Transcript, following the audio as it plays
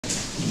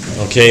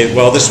Okay,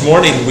 well, this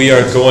morning we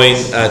are going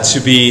to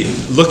be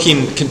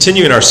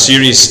continuing our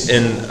series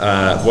in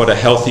what a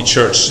healthy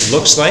church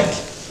looks like.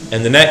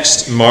 And the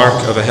next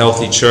mark of a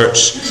healthy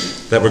church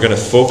that we're going to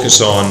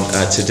focus on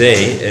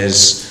today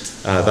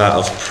is that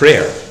of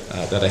prayer.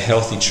 That a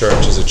healthy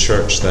church is a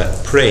church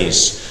that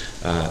prays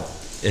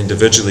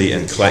individually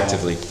and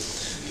collectively.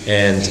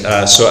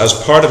 And so as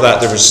part of that,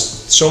 there was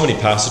so many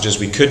passages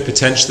we could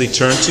potentially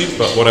turn to,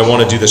 but what I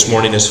want to do this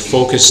morning is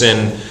focus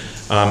in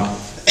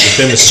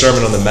within the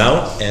Sermon on the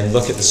Mount and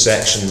look at the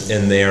section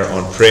in there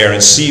on prayer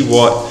and see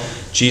what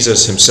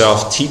Jesus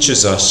himself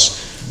teaches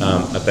us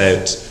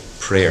about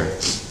prayer.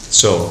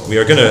 So we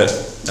are going to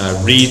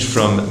read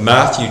from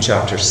Matthew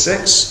chapter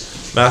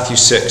 6,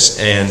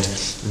 and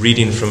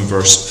reading from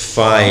verse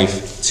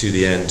 5 to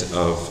the end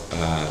of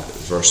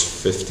verse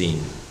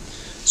 15.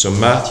 So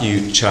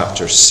Matthew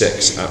chapter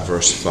 6 at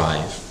verse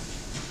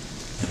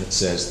 5, and it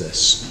says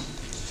this: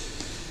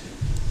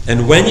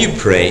 "And when you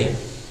pray,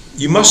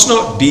 you must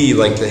not be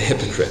like the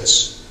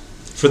hypocrites,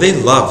 for they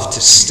love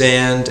to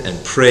stand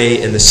and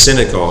pray in the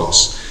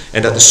synagogues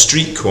and at the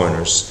street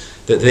corners,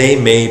 that they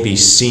may be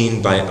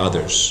seen by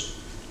others.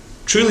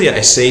 Truly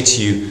I say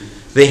to you,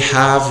 they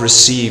have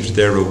received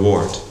their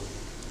reward.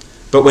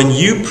 But when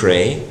you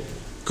pray,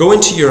 go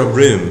into your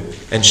room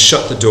and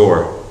shut the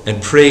door,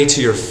 and pray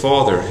to your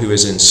Father who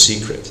is in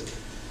secret.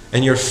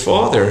 And your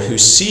Father who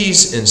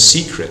sees in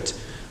secret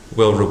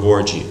will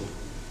reward you.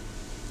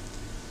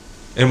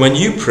 And when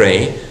you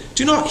pray,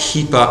 do not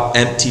heap up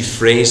empty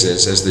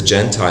phrases as the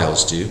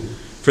Gentiles do,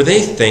 for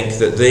they think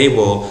that they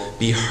will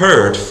be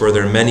heard for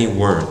their many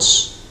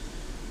words.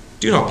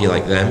 Do not be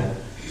like them,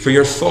 for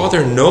your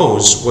Father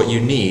knows what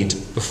you need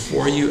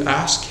before you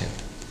ask him.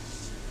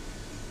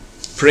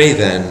 Pray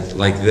then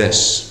like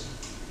this: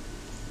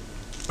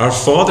 Our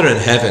Father in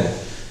heaven,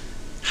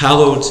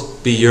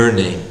 hallowed be your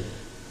name.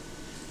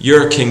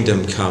 Your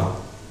kingdom come.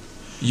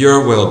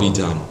 Your will be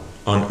done,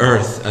 on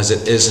earth as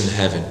it is in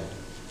heaven.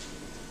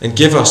 And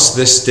give us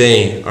this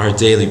day our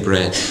daily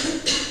bread,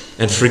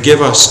 and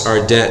forgive us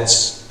our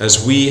debts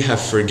as we have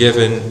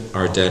forgiven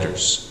our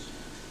debtors.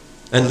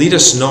 And lead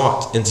us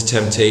not into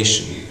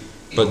temptation,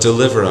 but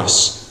deliver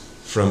us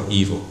from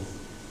evil.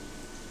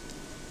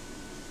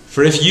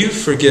 For if you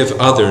forgive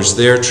others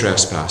their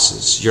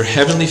trespasses, your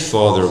heavenly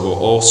Father will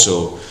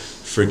also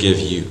forgive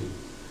you.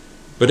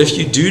 But if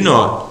you do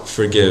not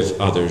forgive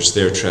others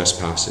their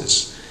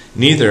trespasses,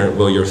 neither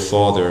will your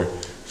Father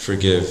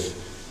forgive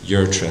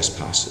your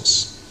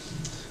trespasses."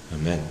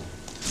 Amen.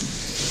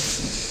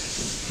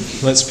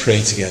 Let's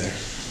pray together.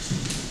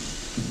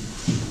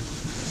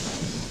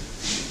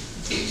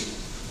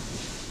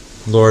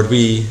 Lord,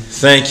 we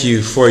thank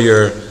you for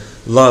your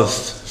love,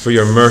 for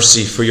your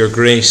mercy, for your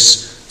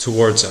grace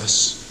towards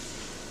us.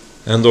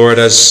 And Lord,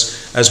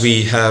 as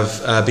we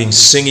have been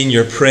singing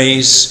your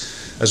praise,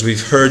 as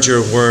we've heard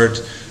your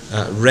word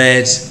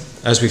read,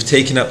 as we've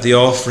taken up the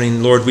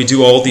offering, Lord, we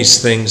do all these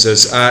things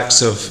as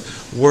acts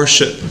of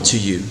worship to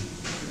you.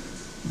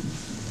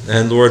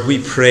 And Lord, we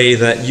pray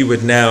that you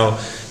would now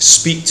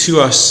speak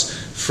to us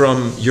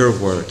from your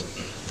word,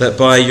 that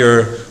by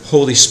your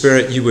Holy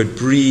Spirit you would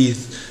breathe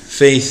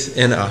faith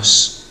in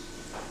us,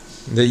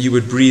 that you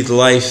would breathe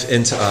life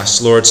into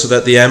us, Lord, so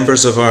that the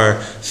embers of our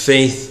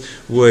faith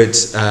would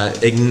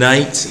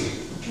ignite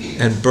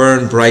and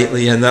burn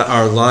brightly, and that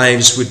our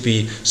lives would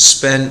be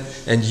spent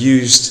and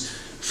used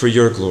for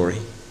your glory.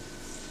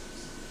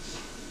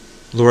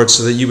 Lord,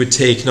 so that you would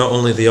take not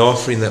only the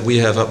offering that we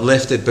have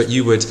uplifted, but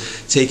you would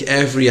take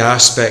every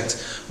aspect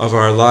of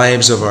our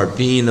lives, of our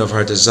being, of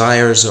our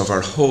desires, of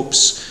our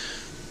hopes,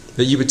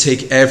 that you would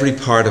take every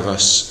part of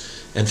us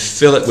and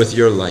fill it with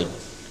your light,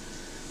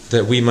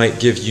 that we might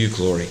give you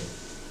glory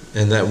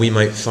and that we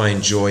might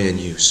find joy in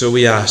you. So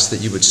we ask that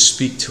you would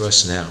speak to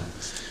us now.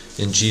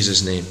 In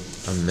Jesus' name,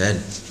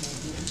 amen.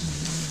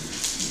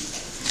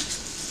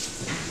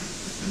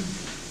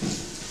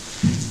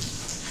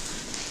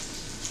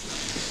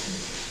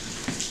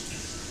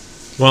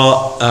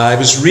 Well, I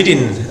was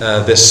reading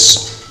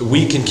this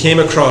week and came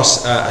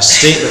across a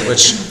statement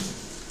which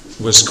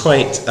was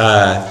quite,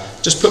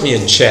 just put me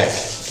in check,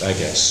 I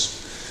guess.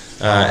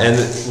 And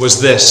it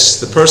was this.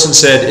 The person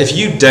said, if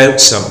you doubt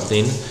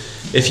something,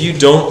 if you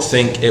don't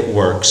think it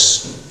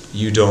works,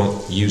 you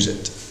don't use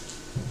it.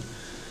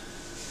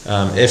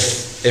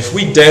 If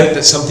we doubt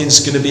that something's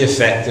going to be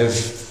effective,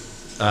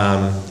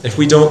 if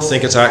we don't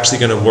think it's actually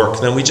going to work,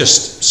 then we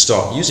just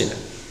stop using it.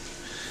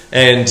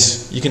 And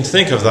you can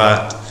think of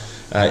that,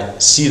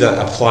 see that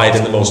applied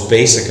in the most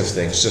basic of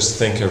things. Just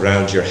think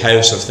around your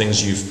house of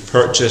things you've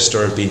purchased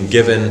or been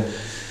given,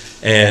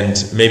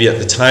 and maybe at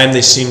the time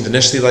they seemed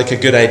initially like a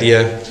good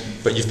idea,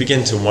 but you've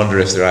begun to wonder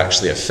if they're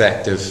actually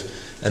effective,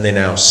 and they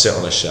now sit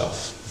on a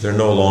shelf. They're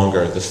no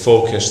longer the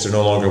focus, they're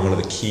no longer one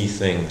of the key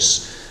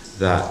things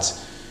that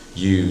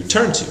you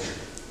turn to.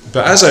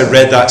 But as I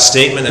read that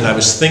statement and I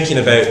was thinking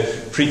about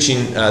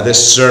preaching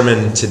this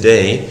sermon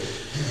today,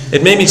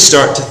 it made me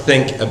start to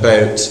think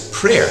about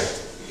prayer.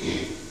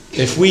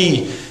 If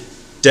we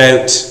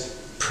doubt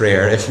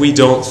prayer, if we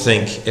don't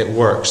think it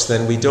works,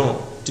 then we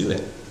don't do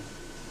it.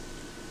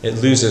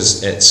 it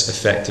loses its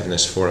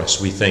effectiveness for us.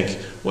 We think,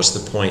 what's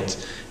the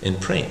point in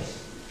praying?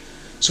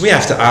 So we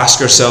have to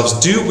ask ourselves,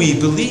 do we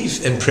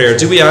believe in prayer?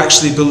 Do we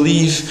actually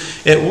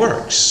believe it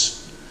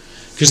works?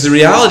 Because the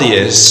reality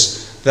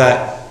is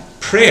that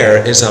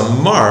prayer is a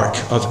mark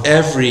of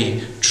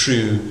every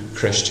true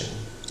Christian.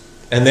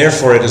 And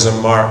therefore it is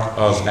a mark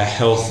of a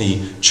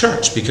healthy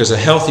church, because a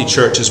healthy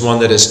church is one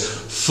that is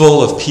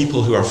full of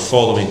people who are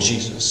following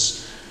Jesus.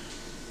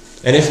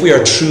 And if we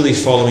are truly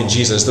following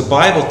Jesus, the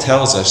Bible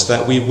tells us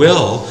that we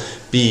will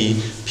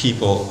be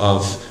people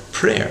of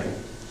prayer.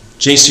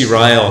 J.C.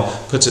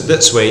 Ryle puts it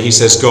this way. He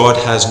says, God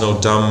has no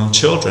dumb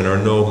children or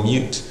no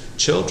mute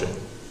children.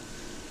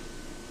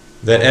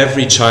 That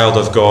every child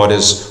of God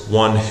is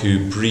one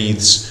who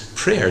breathes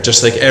prayer.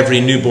 Just like every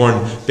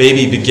newborn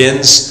baby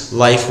begins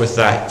life with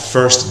that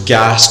first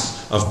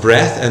gasp of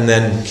breath and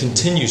then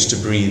continues to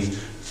breathe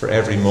for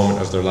every moment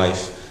of their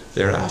life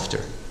thereafter.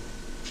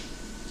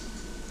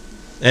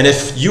 And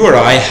if you or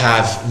I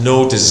have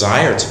no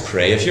desire to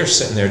pray, if you're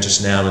sitting there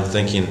just now and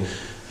thinking,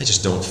 I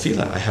just don't feel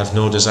it, I have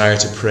no desire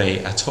to pray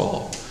at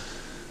all,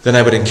 then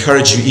I would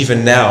encourage you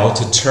even now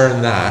to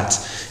turn that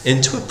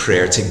into a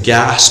prayer, to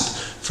gasp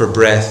for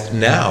breath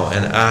now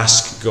and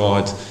ask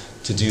God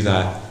to do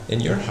that in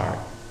your heart,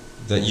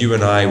 that you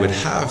and I would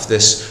have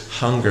this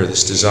hunger,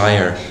 this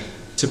desire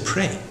to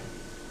pray.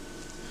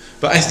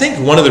 But I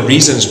think one of the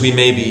reasons we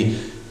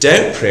maybe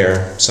doubt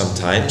prayer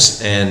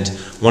sometimes, and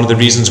one of the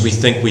reasons we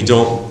think we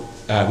don't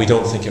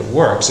think it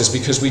works, is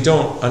because we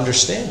don't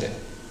understand it.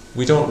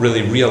 We don't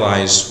really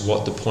realize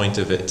what the point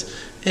of it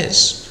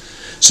is.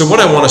 So what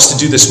I want us to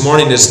do this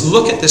morning is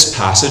look at this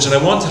passage, and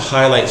I want to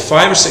highlight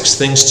 5 or 6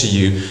 things to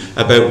you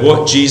about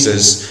what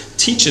Jesus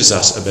teaches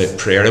us about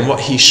prayer and what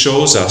he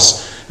shows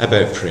us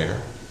about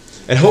prayer.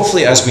 And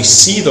hopefully as we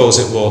see those,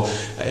 it will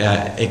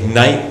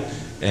ignite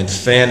and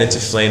fan into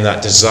flame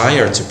that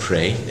desire to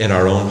pray in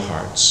our own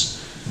hearts,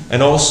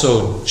 and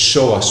also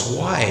show us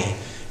why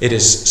it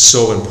is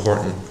so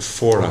important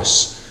for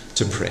us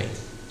to pray.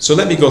 So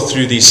let me go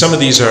through these. Some of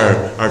these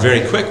are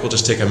very quick. We'll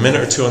just take a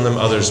minute or two on them.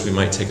 Others we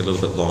might take a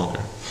little bit longer.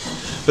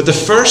 But the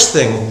first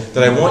thing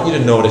that I want you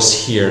to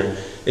notice here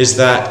is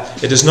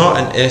that it is not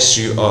an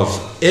issue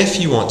of if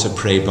you want to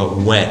pray, but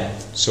when.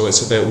 So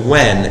it's about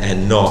when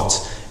and not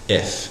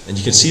if. And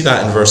you can see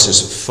that in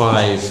verses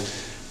 5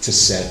 to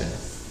 7.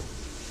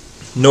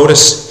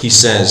 Notice he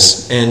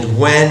says, and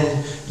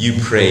when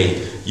you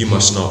pray, you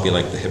must not be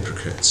like the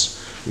hypocrites.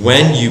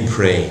 When you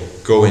pray,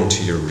 go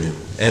into your room.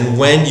 And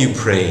when you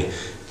pray,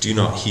 do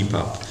not heap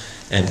up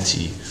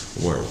empty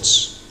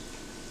words.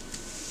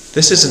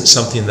 This isn't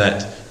something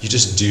that you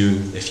just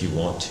do if you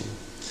want to.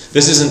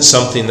 This isn't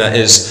something that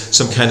is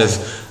some kind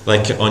of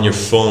like on your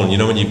phone. You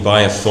know, when you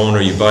buy a phone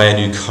or you buy a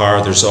new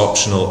car, there's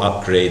optional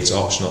upgrades,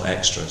 optional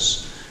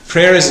extras.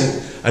 Prayer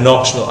isn't an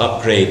optional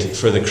upgrade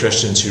for the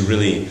Christians who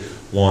really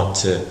want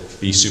to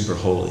be super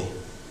holy.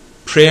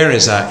 Prayer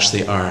is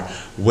actually our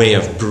way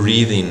of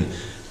breathing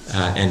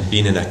and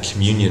being in a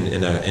communion,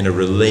 in a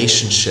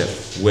relationship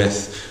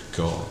with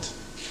God.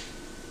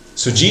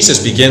 So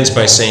Jesus begins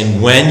by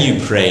saying, when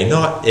you pray,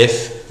 not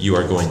if you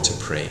are going to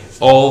pray.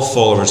 All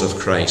followers of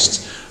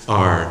Christ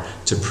are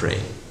to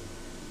pray.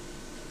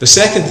 The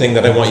second thing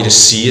that I want you to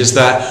see is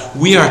that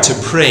we are to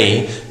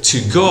pray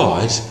to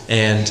God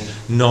and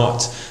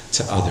not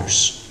to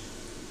others.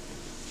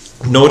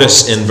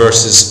 Notice in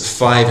verses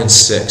 5 and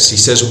 6, he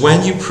says,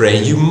 when you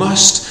pray, you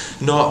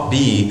must not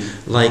be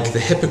like the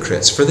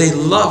hypocrites, for they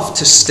love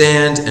to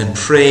stand and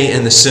pray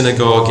in the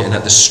synagogue and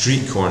at the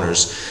street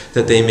corners,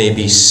 that they may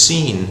be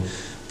seen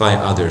by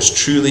others.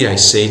 Truly, I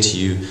say to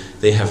you,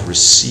 they have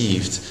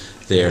received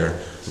their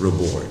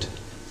reward.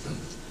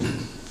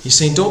 He's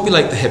saying, don't be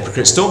like the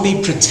hypocrites. Don't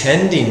be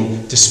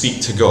pretending to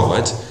speak to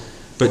God,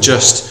 but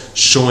just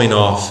showing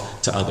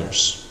off to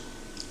others.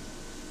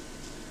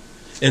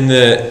 In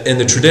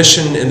the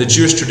tradition, in the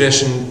Jewish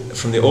tradition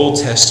from the Old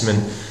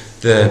Testament,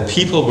 the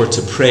people were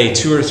to pray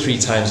 2 or 3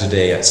 times a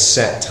day at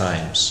set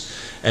times.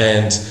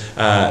 And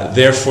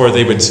therefore,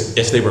 they would,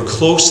 if they were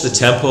close to the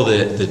temple,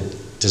 the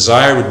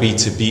desire would be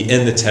to be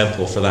in the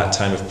temple for that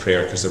time of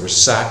prayer, because there were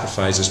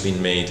sacrifices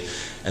being made,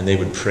 and they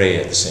would pray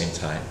at the same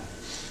time.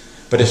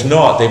 But if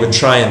not, they would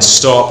try and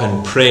stop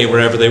and pray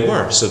wherever they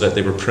were, so that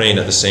they were praying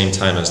at the same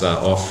time as that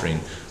offering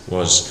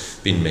was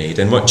being made.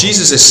 And what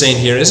Jesus is saying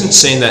here isn't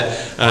saying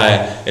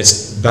that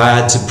it's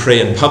bad to pray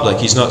in public.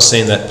 He's not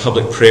saying that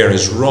public prayer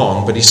is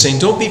wrong, but he's saying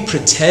don't be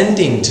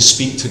pretending to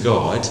speak to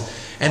God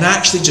and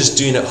actually just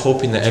doing it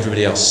hoping that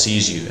everybody else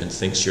sees you and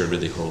thinks you're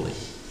really holy.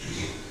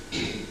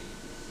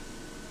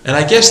 And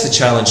I guess the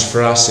challenge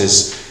for us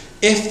is,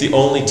 if the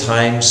only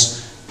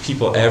times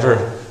people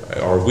ever,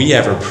 or we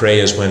ever pray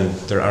is when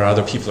there are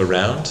other people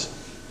around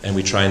and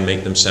we try and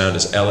make them sound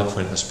as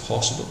eloquent as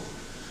possible,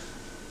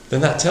 then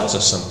that tells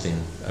us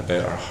something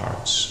about our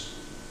hearts.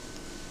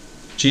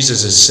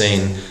 Jesus is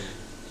saying,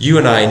 you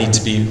and I need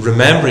to be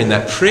remembering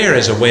that prayer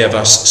is a way of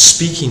us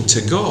speaking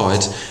to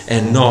God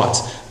and not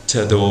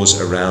to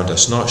those around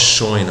us, not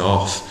showing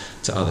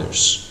off to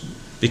others.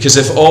 Because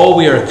if all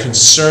we are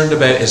concerned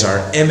about is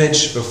our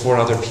image before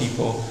other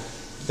people,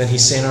 then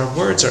he's saying our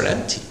words are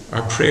empty.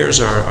 Our prayers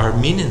are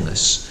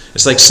meaningless.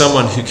 It's like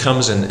someone who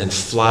comes and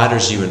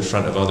flatters you in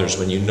front of others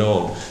when you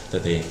know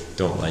that they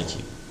don't like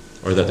you,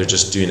 or that they're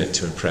just doing it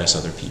to impress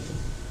other people.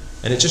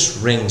 And it just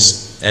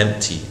rings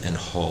empty and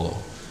hollow.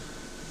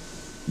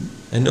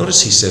 And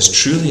notice he says,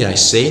 truly I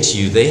say to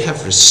you, they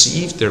have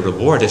received their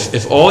reward.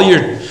 If all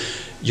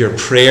your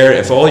prayer,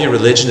 if all your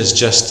religion is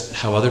just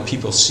how other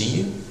people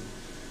see you,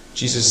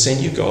 Jesus is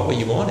saying you got what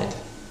you wanted.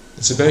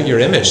 It's about your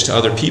image to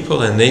other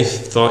people, and they've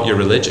thought you're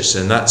religious,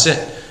 and that's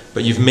it.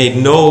 But you've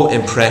made no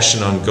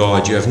impression on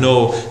God. You have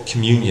no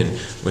communion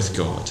with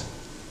God.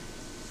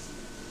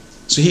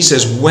 So he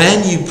says,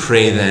 when you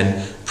pray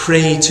then,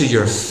 pray to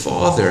your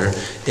Father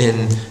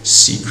in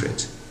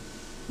secret.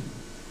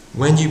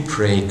 When you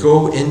pray,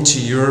 go into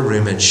your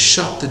room and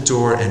shut the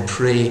door and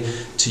pray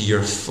to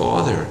your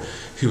Father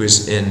who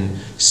is in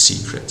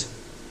secret.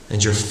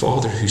 And your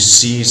Father who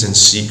sees in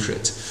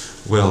secret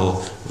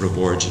will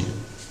reward you.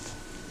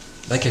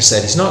 Like I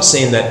said, he's not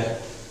saying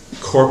that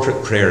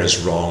corporate prayer is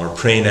wrong or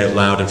praying out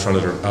loud in front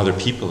of other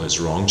people is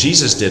wrong.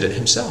 Jesus did it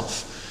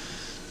himself.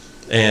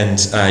 And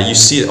you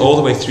see it all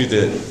the way through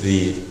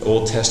the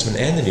Old Testament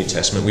and the New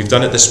Testament. We've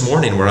done it this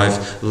morning where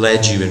I've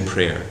led you in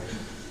prayer.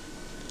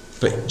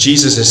 But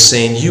Jesus is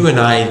saying you and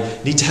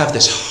I need to have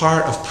this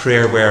heart of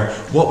prayer where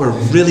what we're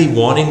really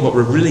wanting, what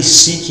we're really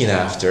seeking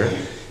after,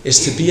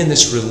 is to be in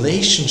this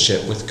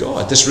relationship with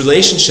God. This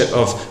relationship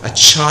of a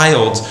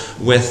child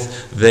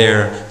with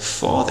their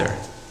Father.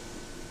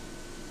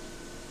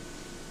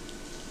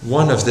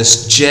 One of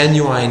this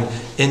genuine,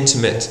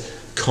 intimate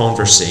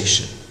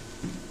conversation.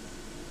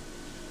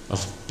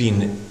 Of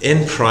being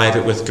in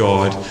private with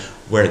God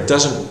where it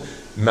doesn't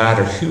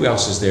matter who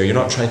else is there. You're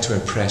not trying to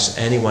impress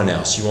anyone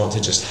else. You want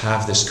to just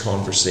have this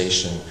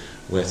conversation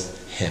with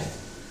him.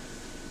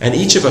 And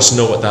each of us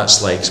know what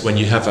that's like when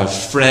you have a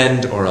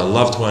friend or a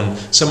loved one,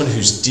 someone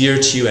who's dear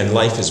to you and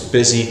life is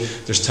busy.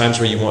 There's times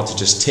where you want to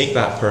just take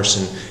that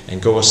person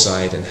and go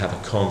aside and have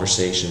a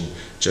conversation,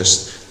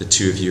 just the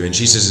two of you. And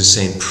Jesus is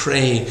saying,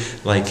 pray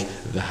like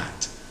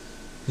that.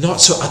 Not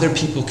so other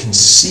people can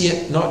see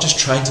it, not just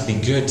trying to be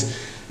good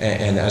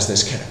and as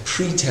this kind of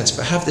pretense,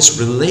 but have this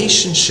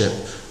relationship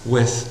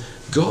with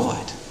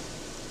God.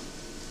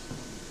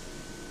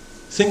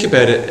 Think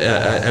about it,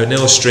 an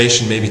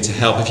illustration maybe to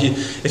help.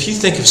 If you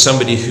think of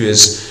somebody who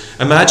is,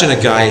 imagine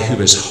a guy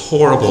who is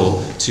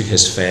horrible to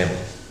his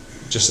family,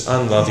 just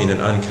unloving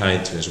and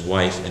unkind to his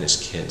wife and his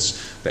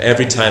kids. But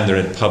every time they're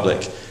in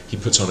public, he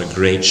puts on a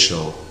great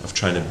show of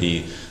trying to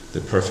be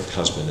the perfect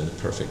husband and the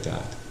perfect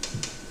dad.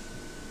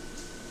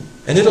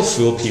 And it'll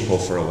fool people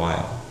for a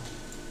while.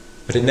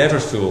 But it never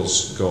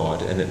fools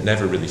God, and it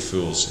never really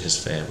fools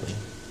his family.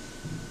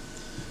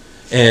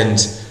 And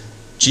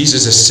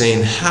Jesus is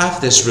saying, have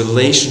this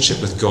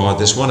relationship with God,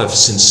 this one of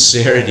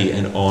sincerity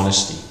and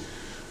honesty,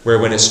 where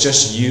when it's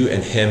just you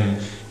and him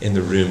in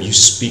the room, you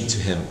speak to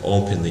him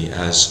openly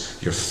as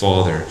your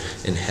Father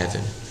in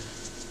heaven.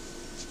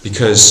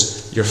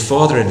 Because your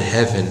Father in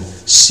heaven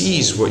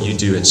sees what you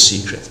do in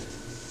secret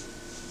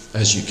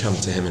as you come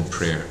to him in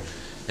prayer,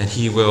 and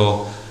he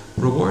will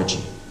reward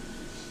you.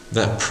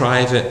 That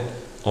private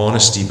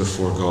honesty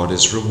before God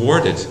is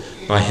rewarded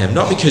by him,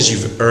 not because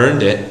you've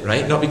earned it,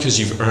 right? Not because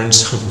you've earned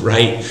some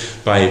right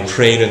by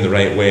praying in the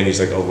right way and he's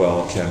like, oh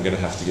well, okay, I'm going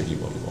to have to give you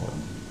what you want.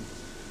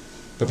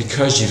 But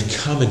because you've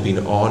come and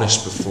been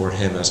honest before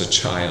him as a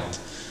child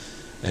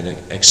and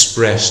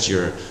expressed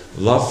your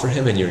love for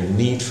him and your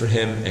need for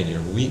him and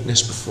your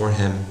weakness before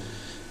him,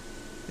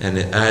 and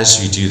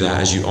as you do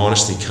that, as you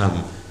honestly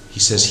come, he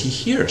says he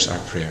hears our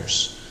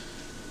prayers.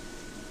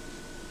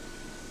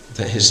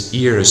 That his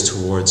ear is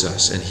towards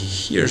us, and he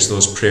hears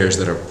those prayers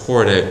that are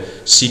poured out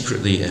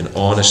secretly and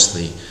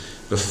honestly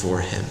before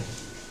him.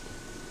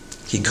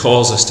 He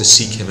calls us to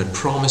seek him and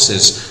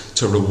promises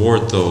to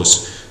reward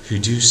those who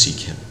do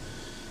seek him.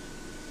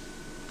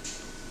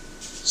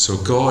 So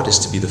God is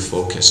to be the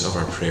focus of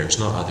our prayers,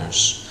 not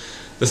others.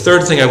 The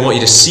third thing I want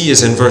you to see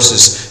is in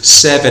verses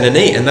 7 and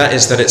 8, and that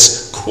is that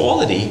it's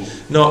quality,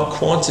 not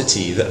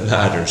quantity, that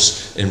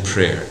matters in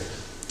prayer.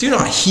 Do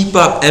not heap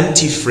up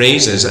empty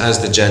phrases as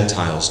the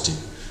Gentiles do.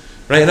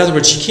 Right? In other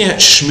words, you can't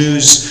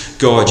schmooze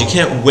God. You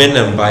can't win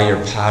him by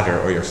your patter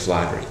or your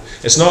flattery.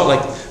 It's not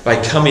like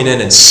by coming in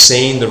and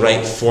saying the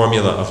right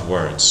formula of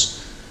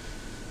words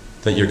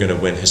that you're going to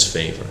win his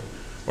favor.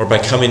 Or by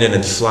coming in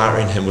and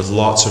flattering him with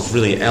lots of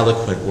really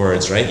eloquent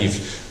words, right?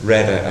 You've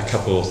read a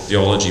couple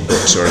theology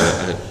books or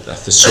a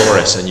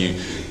thesaurus, and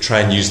you try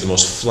and use the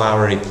most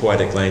flowery,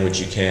 poetic language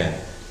you can.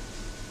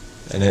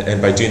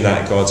 And by doing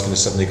that, God's going to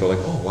suddenly go like,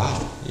 oh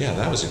wow, yeah,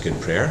 that was a good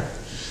prayer.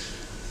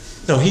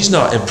 No, he's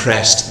not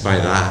impressed by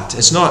that.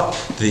 It's not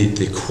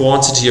the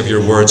quantity of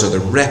your words or the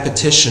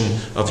repetition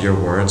of your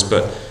words,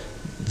 but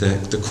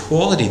the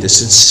quality, the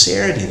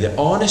sincerity, the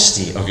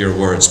honesty of your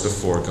words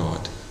before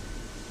God.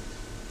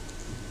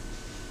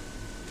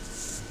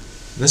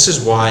 And this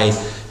is why,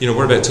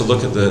 we're about to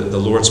look at the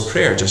Lord's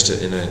Prayer just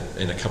in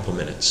a couple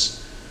minutes.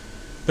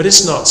 But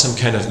it's not some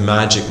kind of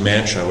magic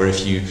mantra where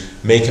if you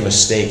make a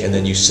mistake and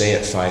then you say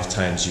it 5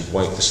 times, you've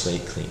wiped the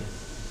slate clean.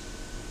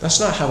 That's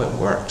not how it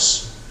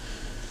works.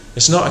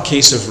 It's not a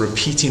case of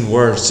repeating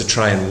words to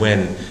try and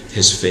win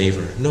his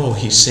favor. No,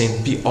 he's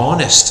saying, be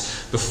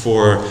honest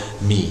before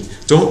me.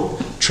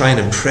 Don't try and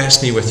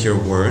impress me with your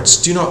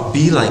words. Do not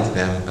be like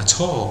them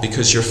at all,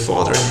 because your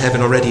Father in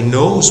heaven already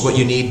knows what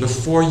you need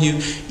before you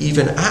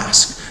even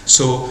ask.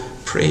 So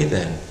pray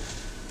then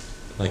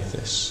like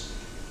this.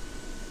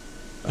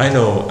 I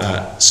know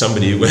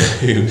somebody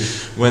who,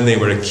 when they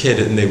were a kid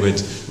and they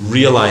would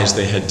realize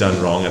they had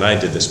done wrong, and I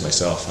did this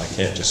myself, I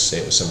can't just say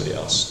it was somebody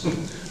else,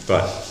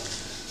 but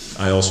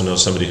I also know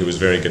somebody who was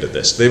very good at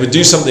this. They would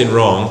do something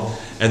wrong,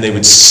 and they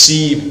would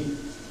see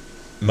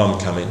Mum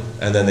coming,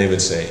 and then they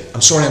would say,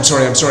 I'm sorry, I'm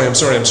sorry, I'm sorry, I'm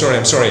sorry, I'm sorry,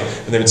 I'm sorry.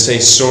 And they would say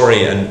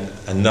sorry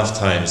enough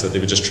times that they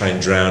would just try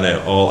and drown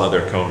out all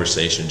other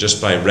conversation,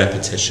 just by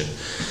repetition.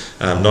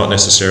 Not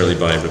necessarily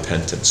by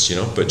repentance,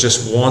 but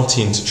just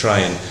wanting to try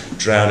and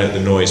drown out the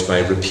noise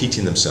by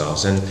repeating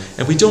themselves.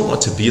 And we don't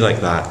want to be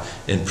like that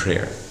in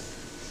prayer.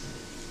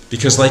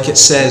 Because like it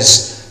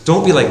says,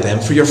 don't be like them,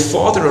 for your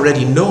Father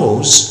already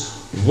knows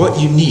what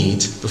you need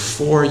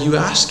before you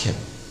ask him.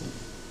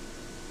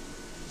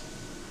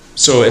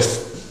 So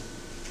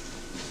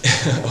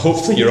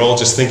hopefully you're all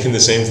just thinking the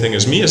same thing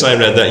as me as I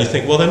read that. You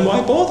think, well then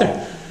why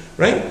bother?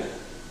 Right?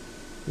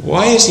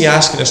 Why is he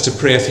asking us to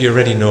pray if he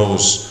already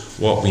knows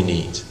what we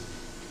need?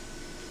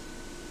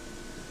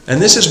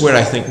 And this is where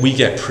I think we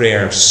get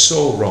prayer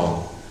so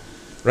wrong.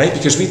 Right?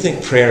 Because we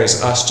think prayer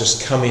is us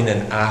just coming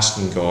and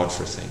asking God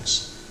for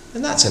things.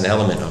 And that's an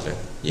element of it.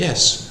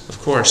 Yes,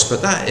 of course,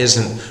 but that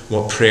isn't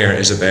what prayer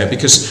is about,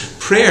 because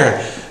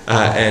prayer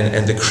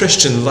and the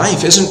Christian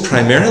life isn't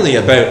primarily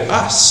about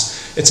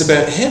us. It's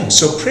about him.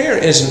 So prayer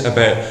isn't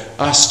about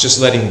us just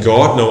letting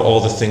God know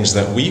all the things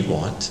that we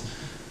want.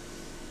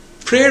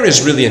 Prayer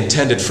is really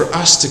intended for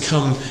us to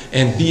come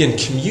and be in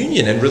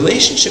communion and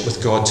relationship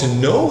with God, to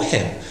know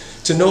him,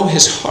 to know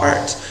his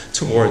heart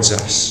towards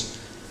us.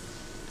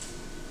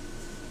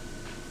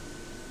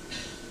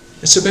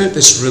 It's about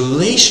this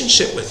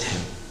relationship with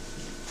him.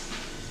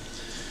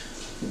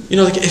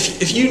 Like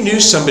if you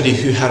knew somebody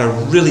who had a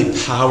really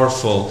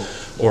powerful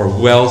or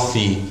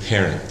wealthy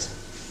parent,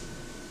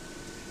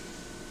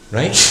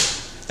 right?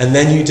 And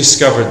then you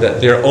discovered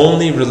that their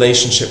only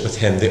relationship with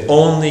him, the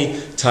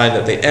only time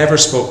that they ever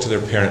spoke to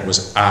their parent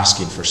was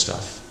asking for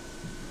stuff.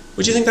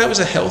 Would you think that was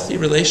a healthy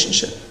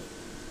relationship?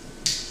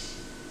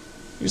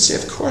 You would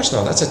say, of course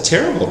not. That's a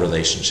terrible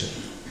relationship.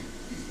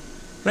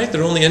 Right?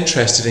 They're only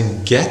interested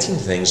in getting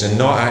things and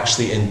not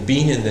actually in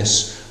being in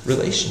this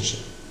relationship.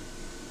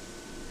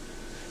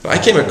 But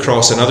I came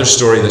across another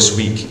story this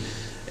week,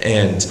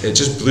 and it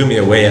just blew me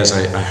away as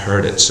I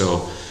heard it.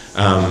 So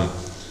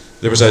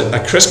there was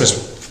a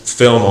Christmas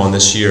film on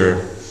this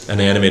year, an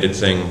animated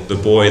thing, The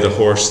Boy, the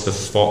Horse, the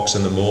Fox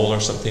and the Mole,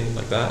 or something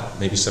like that.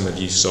 Maybe some of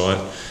you saw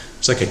it.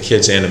 It's like a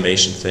kid's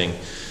animation thing.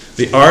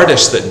 The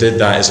artist that did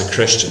that is a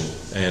Christian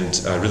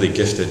and a really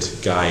gifted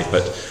guy,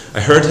 but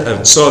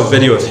I saw a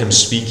video of him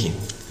speaking.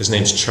 His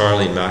name's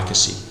Charlie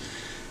MacInnes,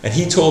 and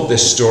he told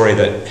this story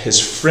that his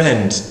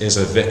friend is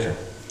a vicar,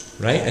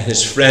 right? And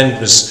his friend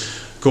was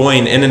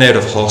going in and out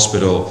of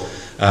hospital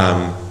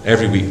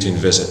every week doing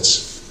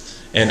visits.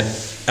 And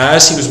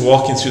as he was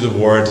walking through the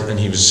ward and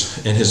he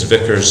was in his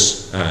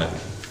vicar's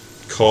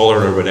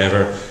collar or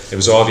whatever, it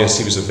was obvious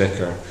he was a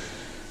vicar.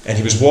 And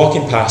he was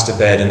walking past a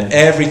bed, and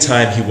every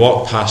time he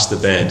walked past the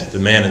bed, the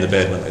man in the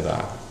bed went like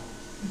that.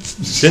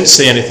 Didn't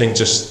say anything,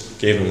 just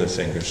gave him the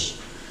fingers.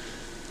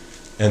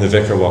 And the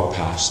vicar walked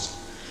past.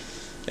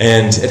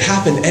 And it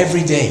happened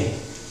every day,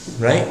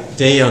 right?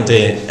 Day on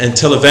day,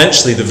 until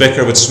eventually the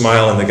vicar would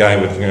smile and the guy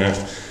would, and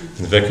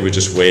the vicar would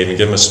just wave and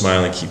give him a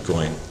smile and keep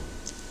going,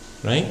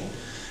 right?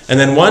 And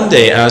then one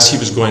day, as he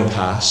was going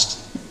past,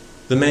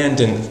 the man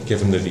didn't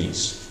give him the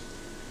V's.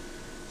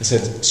 He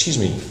said, excuse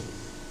me.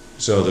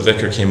 So the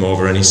vicar came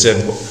over and he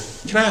said, well,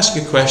 can I ask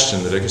you a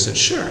question? The vicar said,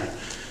 sure.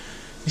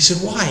 He said,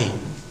 why?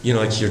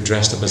 Like you're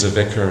dressed up as a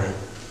vicar.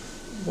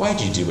 Why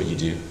do you do what you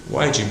do?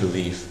 Why do you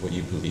believe what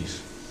you believe?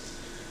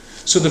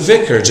 So the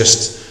vicar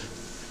just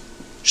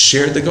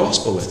shared the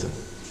gospel with him,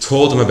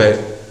 told him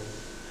about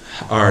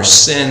our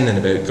sin and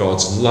about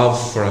God's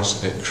love for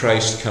us, about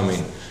Christ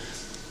coming,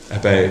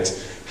 about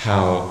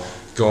how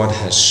God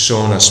has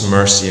shown us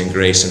mercy and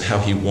grace and how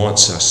he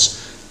wants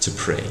us to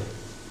pray.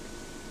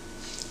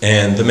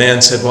 And the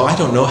man said, well, I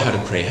don't know how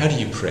to pray. How do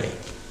you pray?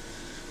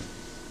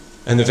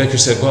 And the vicar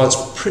said, well,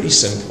 it's pretty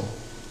simple.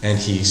 And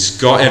he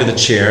got out of the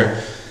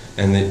chair,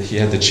 and he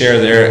had the chair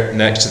there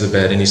next to the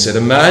bed, and he said,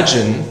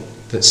 imagine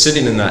that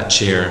sitting in that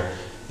chair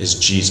is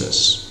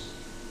Jesus,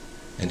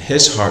 and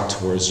his heart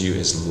towards you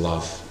is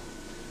love.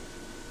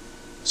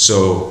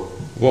 So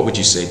what would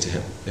you say to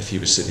him if he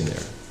was sitting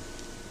there?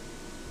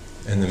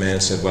 And the man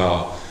said,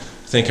 well,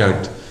 I think I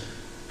would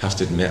have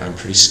to admit I'm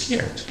pretty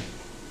scared.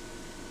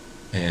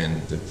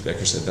 And the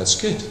vicar said, that's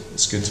good.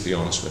 It's good to be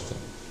honest with him.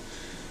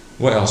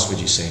 What else would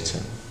you say to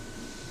him?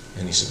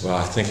 And he said, well,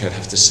 I think I'd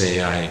have to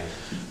say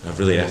I've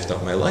really effed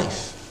up my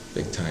life,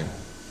 big time.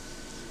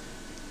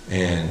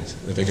 And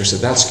the vicar said,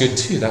 that's good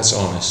too, that's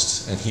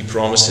honest. And he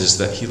promises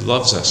that he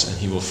loves us and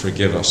he will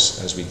forgive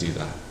us as we do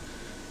that.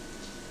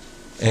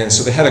 And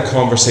so they had a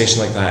conversation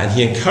like that, and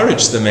he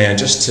encouraged the man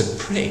just to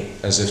pray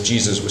as if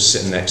Jesus was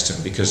sitting next to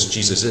him, because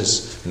Jesus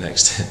is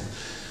next to him.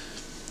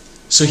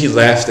 So he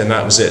left, and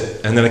that was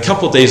it. And then a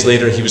couple of days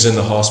later, he was in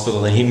the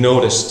hospital, and he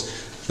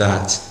noticed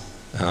that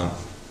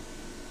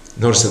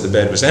the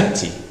bed was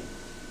empty.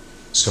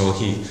 So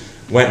he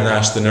went and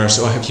asked the nurse,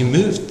 have you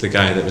moved the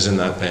guy that was in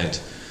that bed?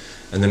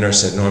 And the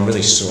nurse said, no, I'm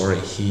really sorry,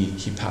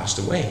 he passed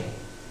away.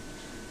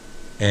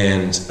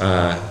 And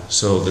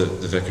so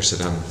the vicar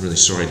said, I'm really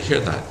sorry to hear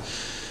that.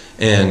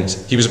 And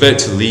he was about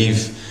to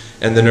leave,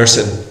 and the nurse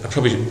said, I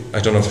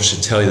don't know if I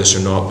should tell you this or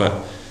not,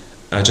 but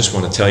I just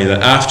want to tell you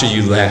that after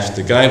you left,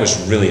 the guy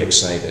was really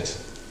excited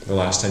the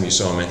last time you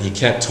saw him, and he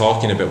kept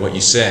talking about what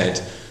you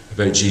said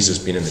about Jesus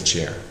being in the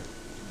chair.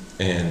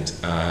 And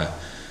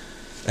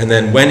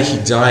then when he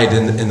died,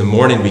 in the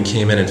morning we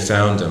came in and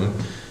found him,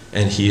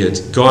 and he had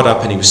got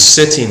up and he was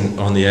sitting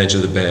on the edge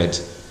of the bed,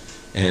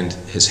 and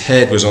his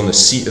head was on the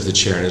seat of the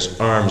chair, and his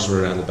arms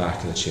were around the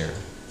back of the chair,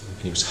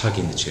 and he was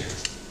hugging the chair.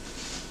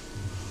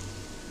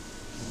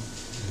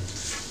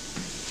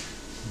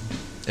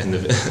 And I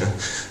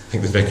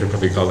think the vicar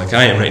probably called like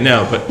I am right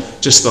now, but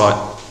just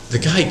thought, the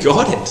guy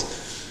got it,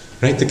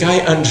 right? The guy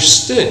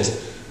understood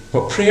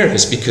what prayer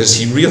is, because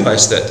he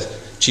realized that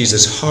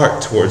Jesus'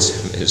 heart towards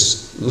him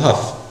is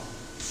love.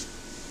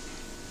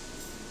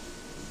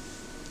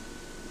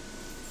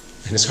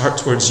 And his heart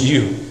towards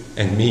you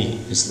and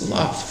me is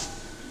love.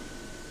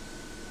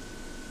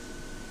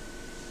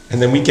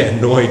 And then we get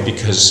annoyed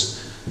because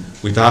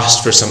we've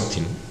asked for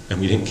something and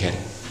we didn't get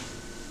it.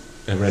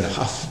 And we're in a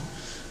huff.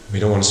 We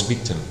don't want to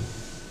speak to him.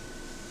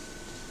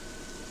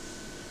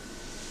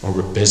 Or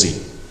we're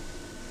busy.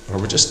 Or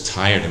we're just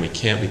tired and we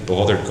can't be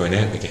bothered going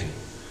out again.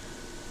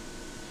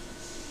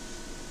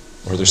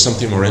 Or there's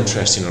something more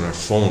interesting on our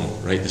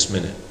phone right this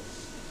minute.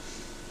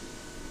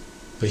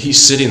 But he's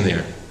sitting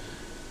there,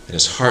 and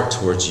his heart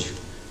towards you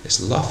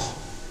is love.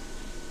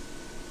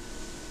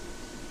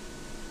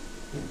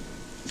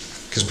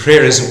 Because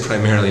prayer isn't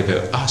primarily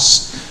about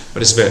us,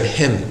 but it's about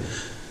him,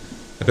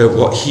 about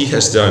what he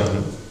has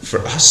done for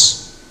us.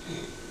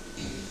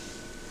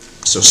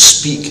 So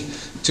speak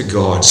to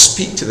God.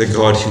 Speak to the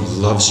God who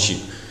loves you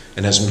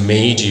and has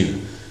made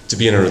you to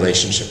be in a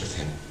relationship with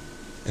him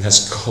and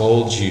has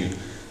called you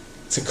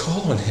to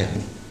call on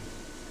him,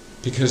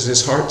 because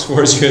his heart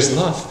towards you is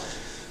love.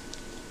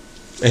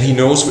 And he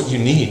knows what you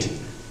need.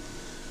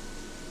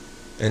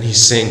 And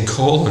he's saying,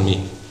 call on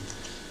me.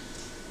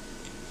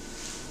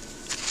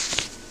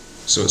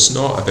 So it's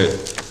not about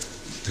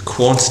the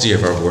quantity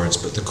of our words,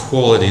 but the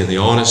quality and the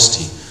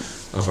honesty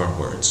of our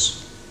words.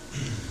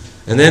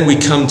 And then we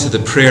come to the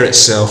prayer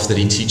itself that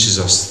he teaches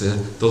us,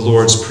 the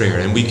Lord's Prayer.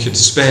 And we could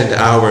spend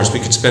hours, we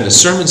could spend a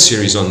sermon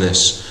series on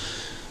this,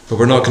 but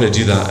we're not going to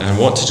do that. And I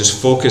want to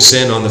just focus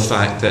in on the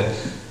fact that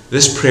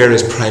this prayer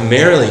is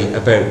primarily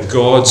about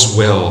God's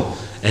will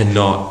and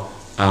not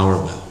our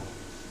will.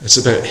 It's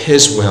about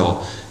his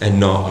will and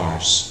not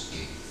ours.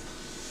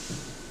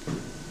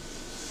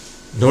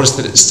 Notice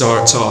that it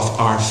starts off,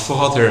 our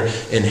Father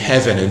in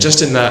heaven. And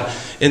just in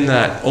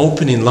that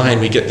opening line,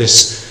 we get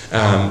this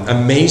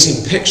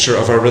amazing picture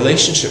of our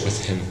relationship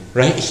with him,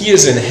 right? He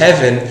is in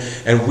heaven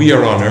and we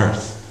are on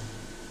earth.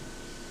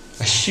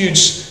 A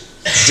huge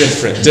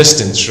different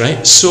distance,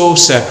 right? So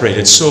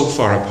separated, so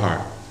far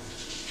apart.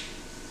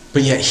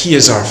 But yet he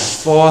is our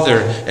Father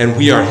and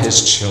we are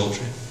his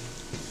children.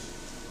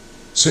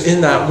 So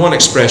in that one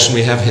expression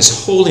we have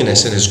his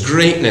holiness and his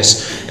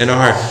greatness and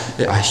our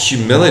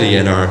humility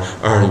and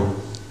our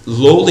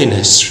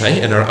lowliness, right?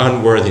 And our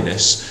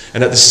unworthiness.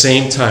 And at the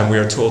same time we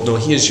are told, no,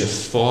 he is your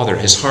Father.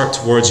 His heart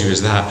towards you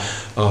is that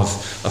of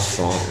a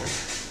father.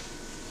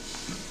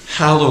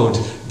 Hallowed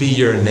be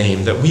your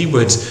name. That we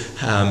would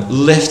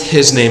lift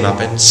his name up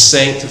and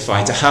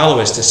sanctify. To hallow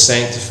is to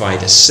sanctify,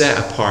 to set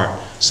apart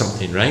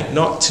something, right?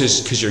 Not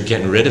because you're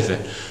getting rid of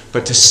it,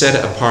 but to set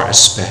it apart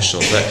as special.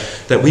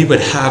 That we would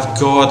have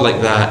God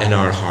like that in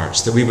our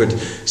hearts. That we would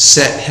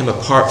set him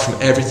apart from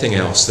everything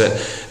else.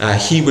 That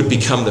he would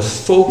become the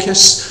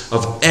focus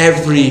of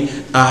every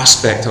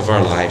aspect of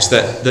our lives.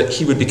 That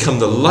he would become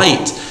the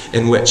light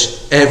in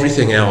which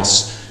everything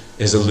else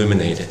is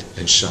illuminated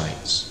and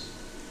shines.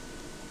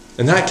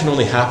 And that can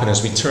only happen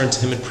as we turn to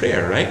him in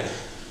prayer, right?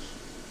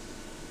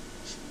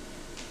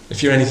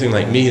 If you're anything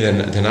like me,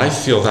 then I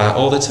feel that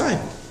all the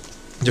time.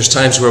 There's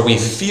times where we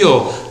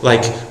feel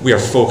like we are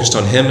focused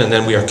on him and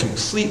then we are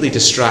completely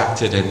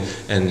distracted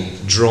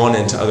and drawn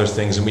into other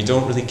things and we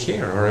don't really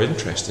care or are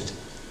interested.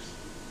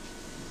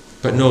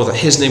 But know that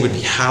his name would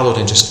be hallowed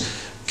and just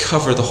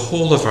cover the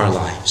whole of our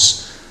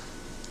lives.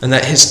 And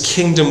that his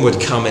kingdom would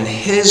come and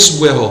his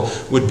will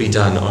would be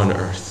done on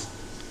earth.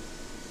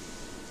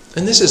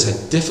 And this is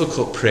a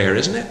difficult prayer,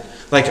 isn't it?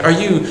 Like, am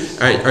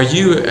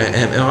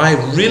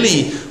I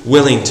really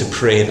willing to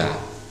pray that?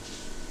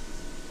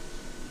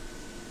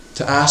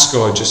 To ask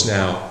God just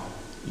now,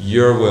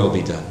 your will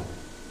be done.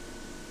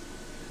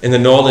 In the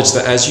knowledge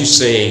that as you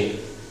say,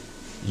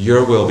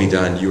 your will be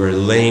done. You are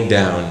laying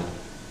down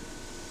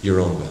your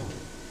own will.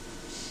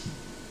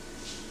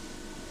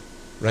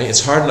 Right?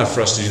 It's hard enough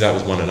for us to do that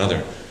with one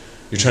another.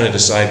 You're trying to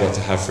decide what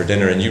to have for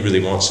dinner, and you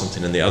really want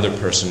something, and the other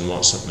person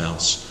wants something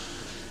else.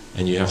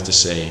 And you have to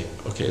say,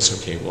 okay, it's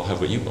okay, we'll have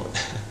what you want.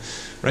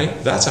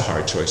 Right? That's a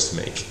hard choice to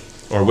make.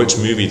 Or which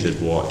movie to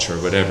watch, or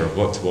whatever,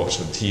 what to watch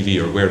on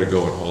TV, or where to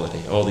go on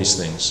holiday, all these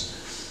things.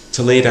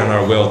 To lay down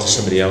our will to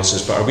somebody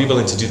else's, but are we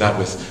willing to do that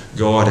with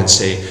God and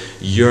say,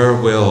 your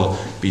will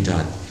be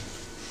done?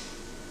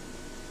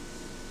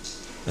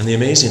 And the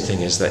amazing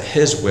thing is that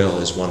his will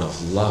is one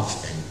of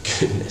love and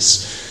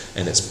goodness,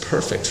 and it's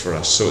perfect for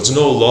us. So it's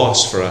no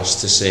loss for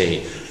us to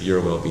say, your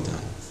will be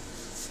done.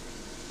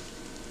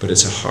 But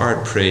it's a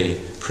hard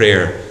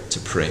prayer to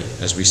pray,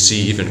 as we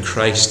see even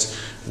Christ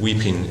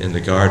weeping in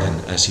the garden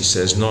as he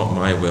says, not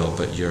my will,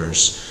 but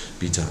yours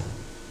be done.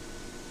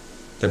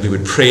 That we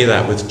would pray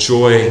that with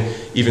joy,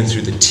 even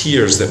through the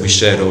tears that we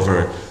shed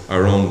over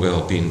our own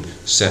will being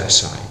set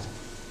aside.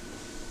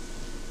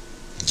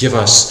 Give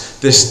us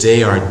this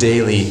day our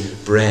daily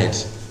bread.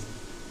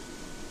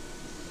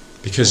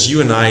 Because you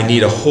and I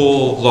need a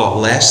whole lot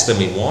less than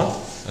we want,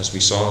 as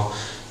we saw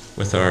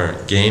with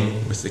our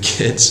game with the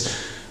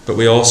kids, but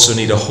we also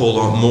need a whole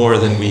lot more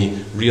than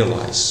we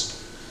realize.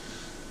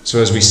 So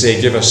as we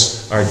say, give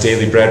us our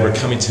daily bread, we're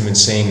coming to him and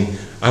saying,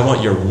 I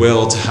want your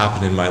will to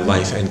happen in my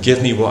life, and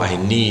give me what I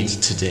need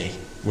today,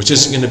 which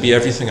isn't going to be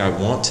everything I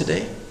want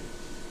today,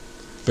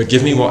 but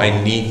give me what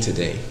I need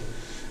today,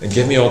 and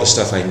give me all the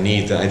stuff I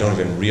need that I don't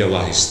even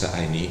realize that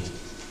I need.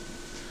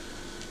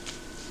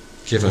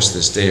 Give us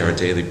this day our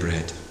daily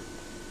bread.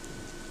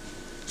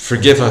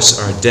 Forgive us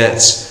our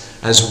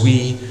debts as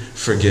we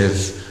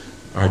forgive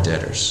our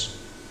debtors.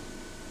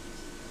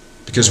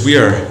 Because we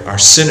are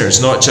sinners,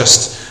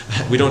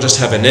 we don't just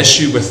have an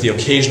issue with the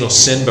occasional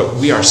sin, but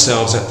we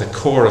ourselves at the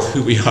core of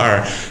who we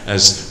are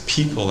as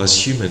people,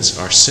 as humans,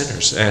 are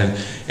sinners. And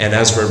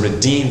as we're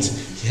redeemed,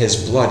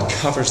 his blood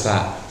covers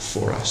that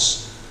for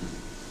us.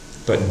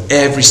 But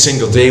every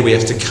single day we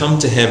have to come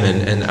to him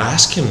and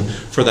ask him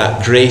for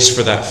that grace,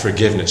 for that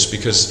forgiveness,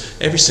 because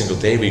every single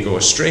day we go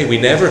astray. We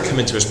never come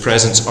into his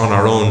presence on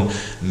our own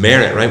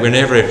merit, right? We're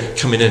never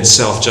coming in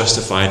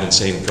self-justified and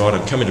saying, God,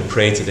 I'm coming to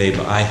pray today,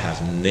 but I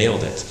have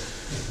nailed it.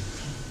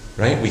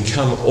 Right? We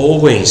come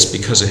always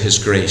because of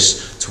his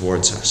grace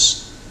towards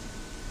us.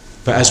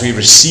 But as we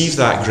receive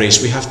that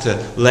grace, we have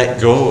to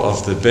let go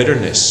of the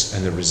bitterness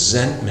and the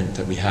resentment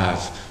that we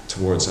have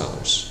towards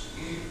others.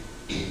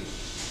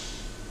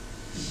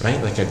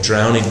 Right? Like a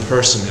drowning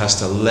person has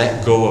to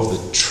let go of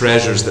the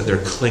treasures that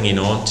they're clinging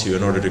onto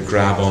in order to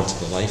grab onto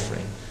the life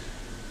ring.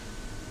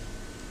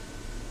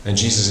 And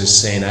Jesus is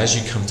saying, as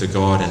you come to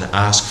God and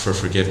ask for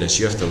forgiveness,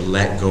 you have to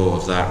let go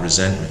of that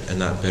resentment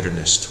and that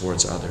bitterness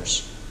towards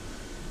others.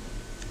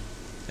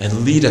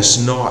 And lead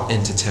us not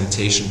into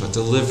temptation, but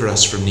deliver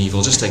us from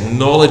evil. Just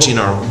acknowledging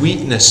our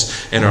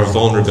weakness and our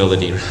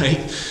vulnerability, right?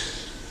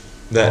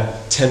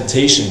 That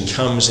temptation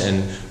comes,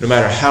 and no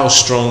matter how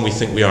strong we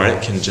think we are,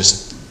 it can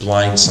just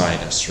blindside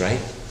us, right?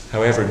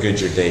 However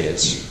good your day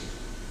is,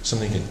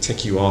 something can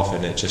tick you off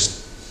and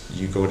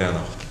you go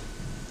down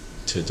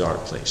to a dark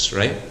place,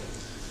 right?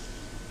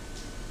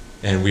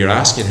 And we are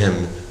asking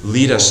him,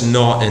 lead us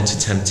not into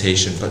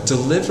temptation, but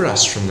deliver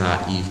us from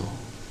that evil.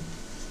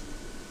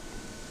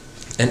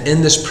 And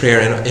in this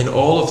prayer, in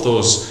all of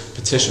those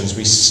petitions,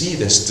 we see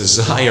this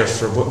desire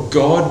for what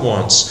God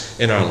wants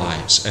in our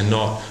lives and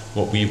not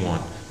what we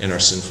want in our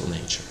sinful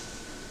nature.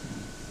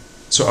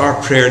 So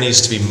our prayer needs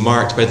to be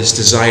marked by this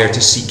desire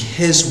to seek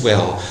his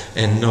will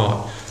and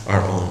not our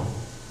own.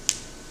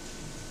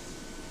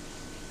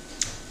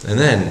 And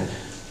then,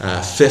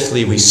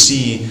 fifthly, we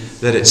see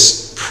that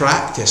it's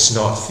practice,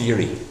 not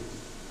theory.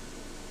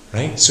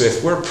 Right? So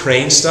if we're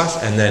praying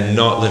stuff and then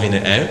not living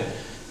it out,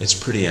 it's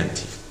pretty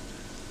empty.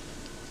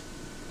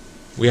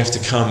 We have to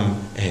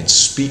come and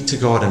speak to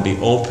God and be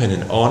open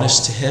and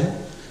honest to him,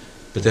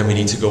 but then we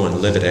need to go and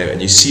live it out.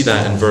 And you see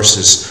that in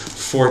verses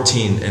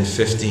 14 and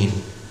 15.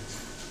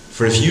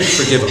 For if you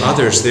forgive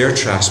others their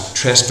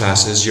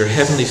trespasses, your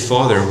heavenly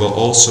Father will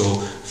also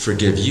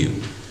forgive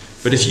you.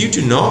 But if you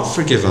do not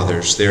forgive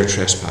others their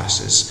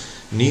trespasses,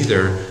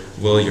 neither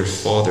will your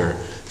Father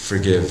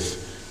forgive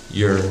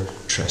your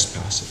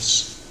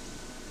trespasses.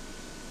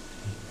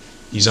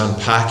 He's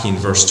unpacking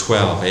verse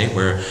 12,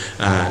 where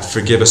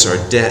forgive us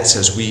our debts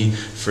as we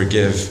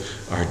forgive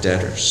our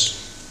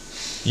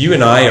debtors. You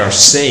and I are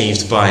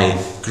saved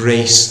by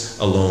grace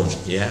alone,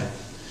 yeah?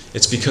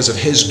 It's because of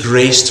his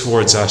grace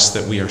towards us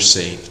that we are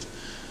saved.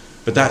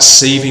 But that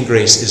saving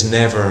grace is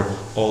never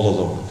all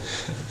alone.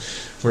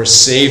 We're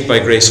saved by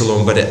grace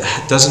alone, but it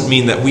doesn't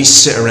mean that we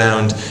sit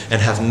around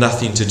and have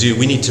nothing to do.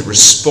 We need to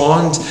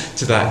respond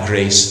to that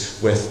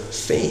grace with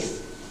faith.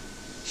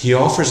 He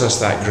offers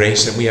us that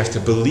grace, and we have to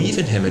believe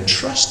in him and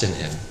trust in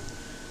him.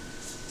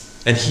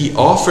 And he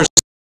offers,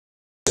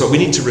 but we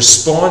need to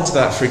respond to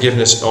that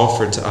forgiveness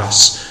offered to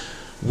us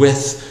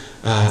with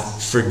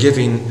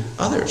forgiving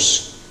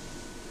others.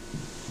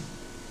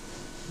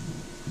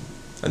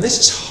 And this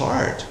is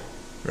hard,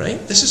 right?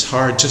 This is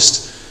hard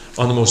just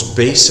on the most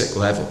basic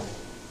level,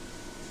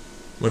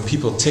 when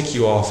people tick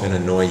you off and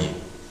annoy you,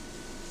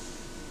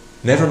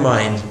 never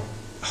mind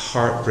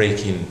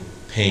heartbreaking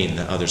pain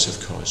that others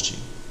have caused you.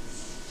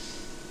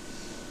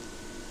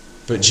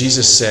 But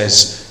Jesus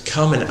says,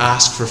 come and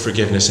ask for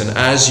forgiveness, and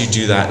as you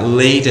do that,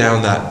 lay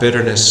down that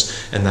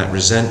bitterness and that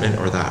resentment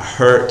or that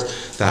hurt,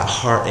 that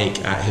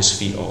heartache at his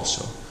feet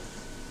also,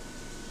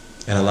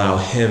 and allow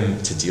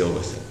him to deal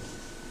with it.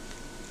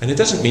 And it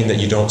doesn't mean that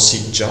you don't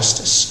seek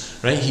justice,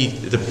 right?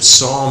 The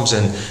Psalms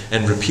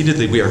and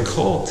repeatedly we are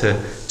called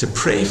to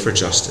pray for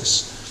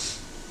justice,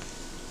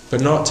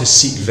 but not to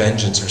seek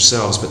vengeance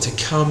ourselves, but to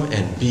come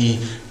and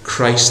be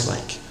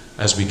Christ-like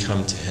as we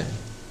come to him.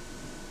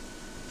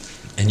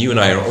 And you and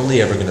I are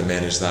only ever going to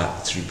manage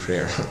that through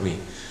prayer, aren't we?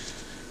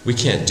 We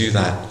can't do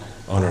that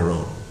on our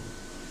own.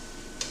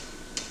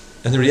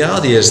 And the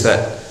reality is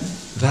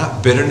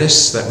that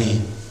bitterness that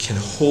we can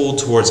hold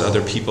towards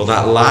other people,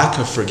 that lack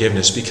of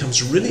forgiveness,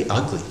 becomes really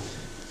ugly,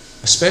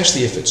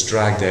 especially if it's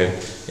dragged out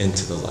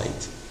into the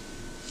light.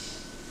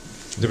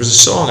 There was a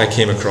song I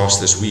came across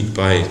this week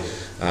by,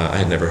 I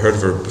had never heard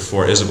of her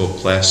before, Isabel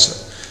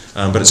Pless,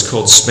 but it's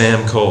called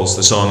Spam Calls,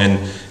 the song,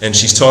 and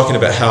she's talking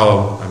about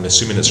how, I'm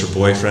assuming it's her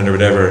boyfriend or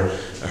whatever,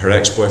 her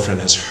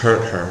ex-boyfriend has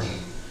hurt her,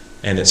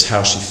 and it's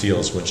how she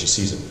feels when she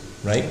sees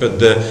him, right?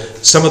 But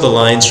some of the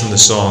lines from the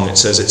song, it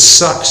says, "It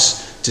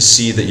sucks to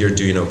see that you're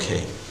doing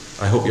okay.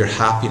 I hope your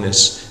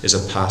happiness is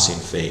a passing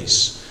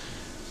phase,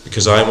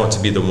 because I want to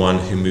be the one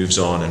who moves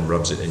on and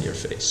rubs it in your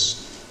face."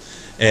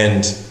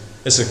 And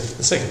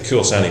it's like a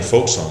cool sounding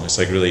folk song. It's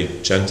like really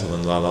gentle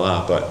and la la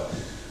la, but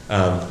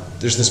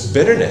there's this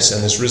bitterness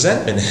and this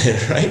resentment in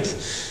it, right?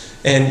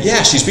 And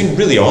yeah, she's being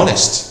really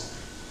honest.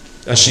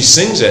 As she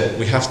sings it,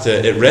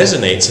 it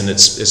resonates, and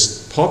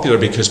it's popular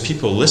because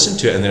people listen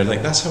to it and they're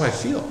like, that's how I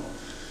feel.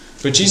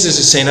 But Jesus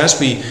is saying, as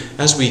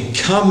we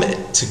come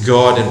to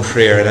God in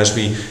prayer and as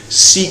we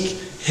seek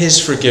his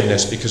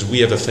forgiveness because we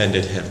have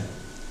offended him,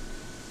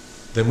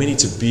 then we need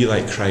to be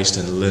like Christ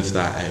and live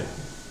that out.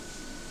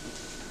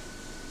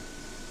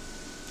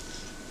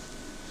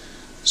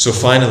 So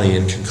finally,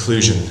 in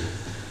conclusion,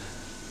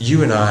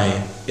 you and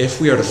I, if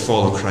we are to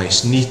follow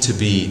Christ, need to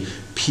be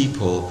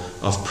people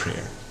of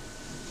prayer.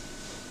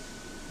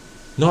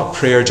 Not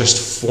prayer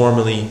just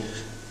formally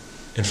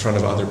in front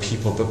of other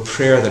people, but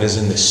prayer that is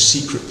in the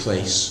secret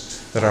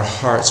place, that our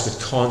hearts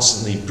would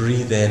constantly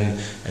breathe in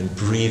and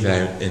breathe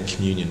out in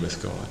communion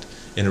with God,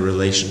 in a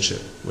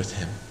relationship with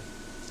him,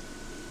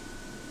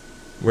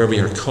 where we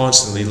are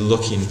constantly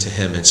looking to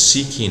him and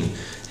seeking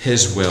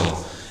his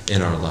will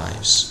in our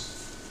lives,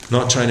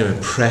 not trying to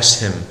impress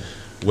him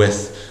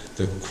with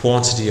the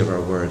quantity of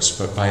our words,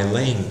 but by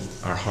laying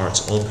our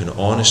hearts open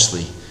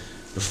honestly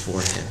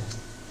before him.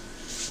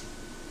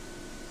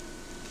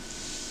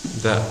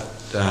 That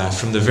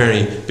from the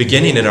very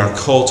beginning in our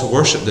call to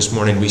worship this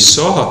morning, we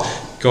saw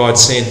God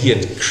saying he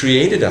had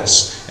created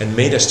us and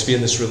made us to be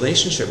in this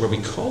relationship where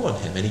we call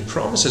on him, and he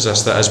promises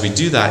us that as we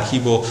do that, he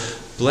will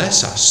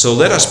bless us. So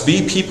let us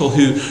be people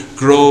who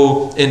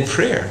grow in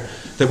prayer,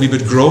 that we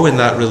would grow in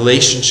that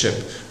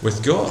relationship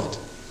with God.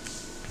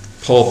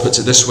 Paul puts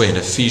it this way in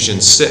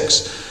Ephesians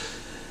 6.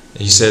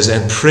 He says,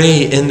 "And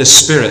pray in the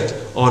Spirit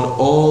on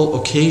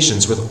all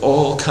occasions with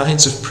all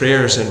kinds of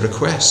prayers and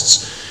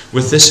requests.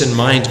 With this in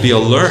mind, be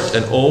alert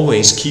and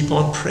always keep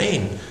on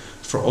praying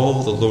for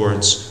all the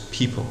Lord's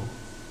people."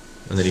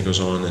 And then he goes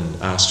on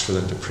and asks for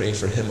them to pray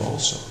for him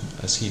also,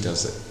 as he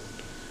does it.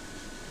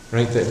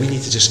 Right? That we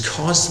need to just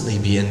constantly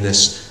be in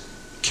this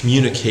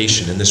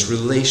communication, in this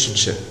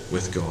relationship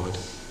with God.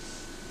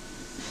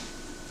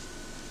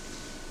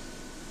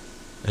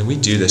 And we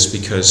do this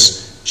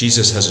because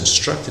Jesus has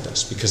instructed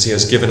us, because he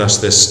has given us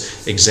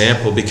this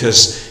example,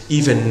 because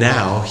even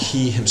now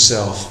he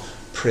himself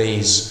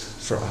prays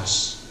for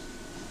us.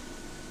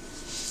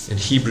 In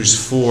Hebrews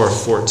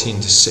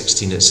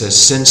 4:14-16 it says,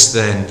 "Since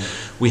then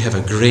we have a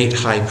great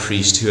high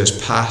priest who has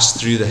passed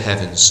through the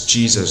heavens,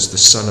 Jesus, the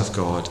Son of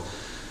God.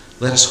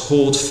 Let us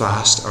hold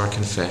fast our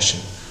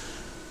confession.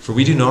 For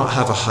we do not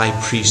have a high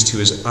priest who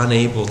is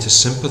unable to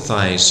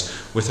sympathize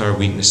with our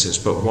weaknesses,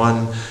 but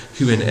one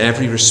who in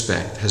every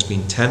respect has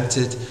been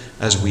tempted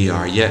as we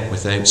are, yet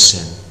without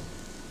sin.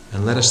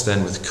 And let us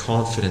then with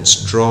confidence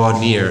draw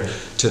near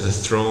to the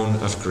throne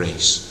of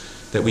grace,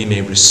 that we may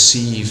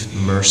receive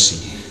mercy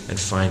and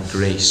find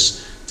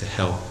grace to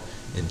help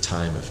in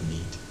time of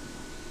need."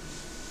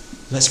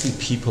 Let's be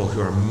people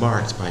who are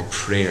marked by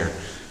prayer,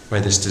 by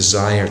this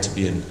desire to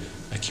be in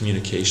a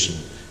communication,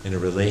 in a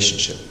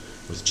relationship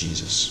with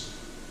Jesus.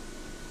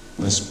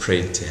 Let's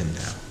pray to him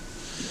now.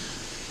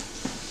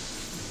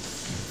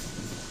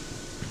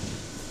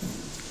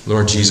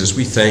 Lord Jesus,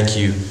 we thank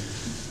you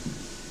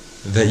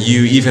that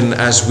you, even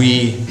as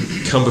we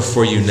come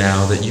before you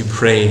now, that you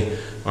pray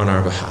on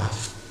our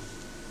behalf.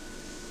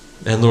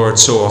 And Lord,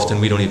 so often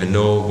we don't even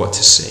know what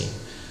to say.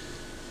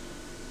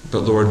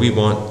 But Lord, we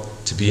want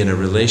to be in a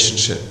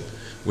relationship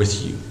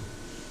with you.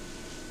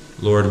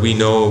 Lord, we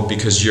know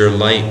because your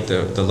light,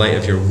 the light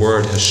of your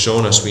word has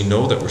shown us, we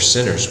know that we're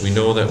sinners. We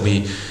know that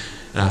we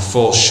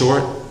fall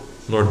short.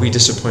 Lord, we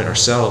disappoint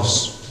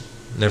ourselves.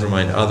 never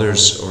mind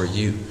others or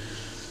you.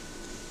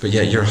 But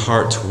yet your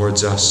heart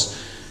towards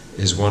us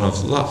is one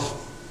of love,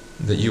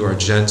 that you are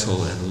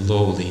gentle and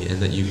lowly,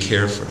 and that you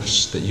care for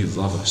us, that you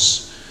love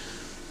us.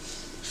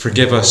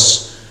 Forgive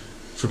us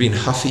for being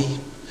huffy.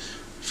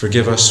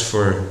 Forgive us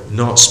for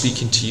not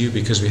speaking to you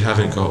because we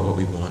haven't got what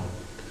we want.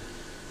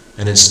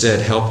 And instead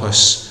help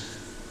us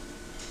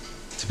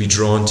to be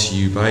drawn to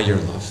you by your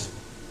love,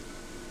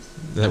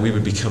 that we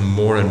would become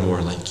more and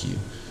more like you,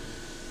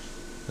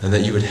 and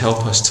that you would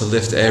help us to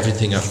lift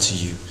everything up to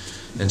you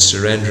and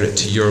surrender it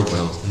to your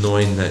will,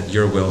 knowing that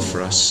your will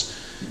for us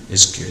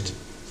is good.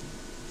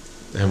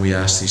 And we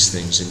ask these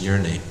things in your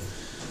name.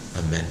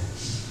 Amen.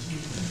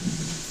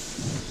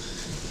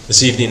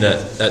 This evening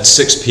at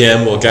 6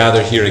 p.m. we'll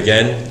gather here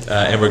again,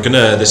 and we're going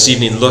to this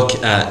evening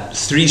look at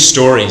 3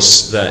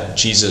 stories that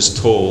Jesus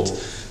told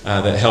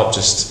that help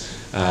just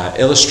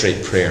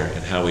illustrate prayer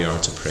and how we are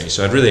to pray.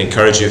 So I'd really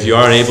encourage you, if you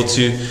are able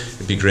to,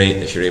 it'd be great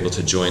if you're able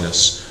to join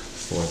us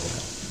for that.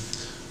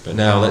 But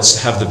now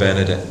let's have the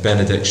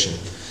benediction.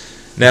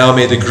 Now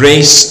may the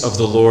grace of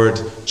the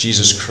Lord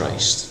Jesus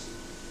Christ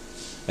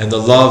and the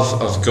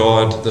love of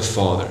God the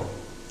Father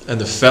and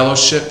the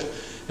fellowship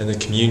and the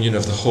communion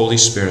of the Holy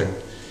Spirit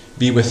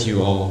be with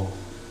you all,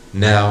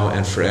 now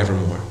and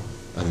forevermore.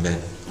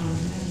 Amen.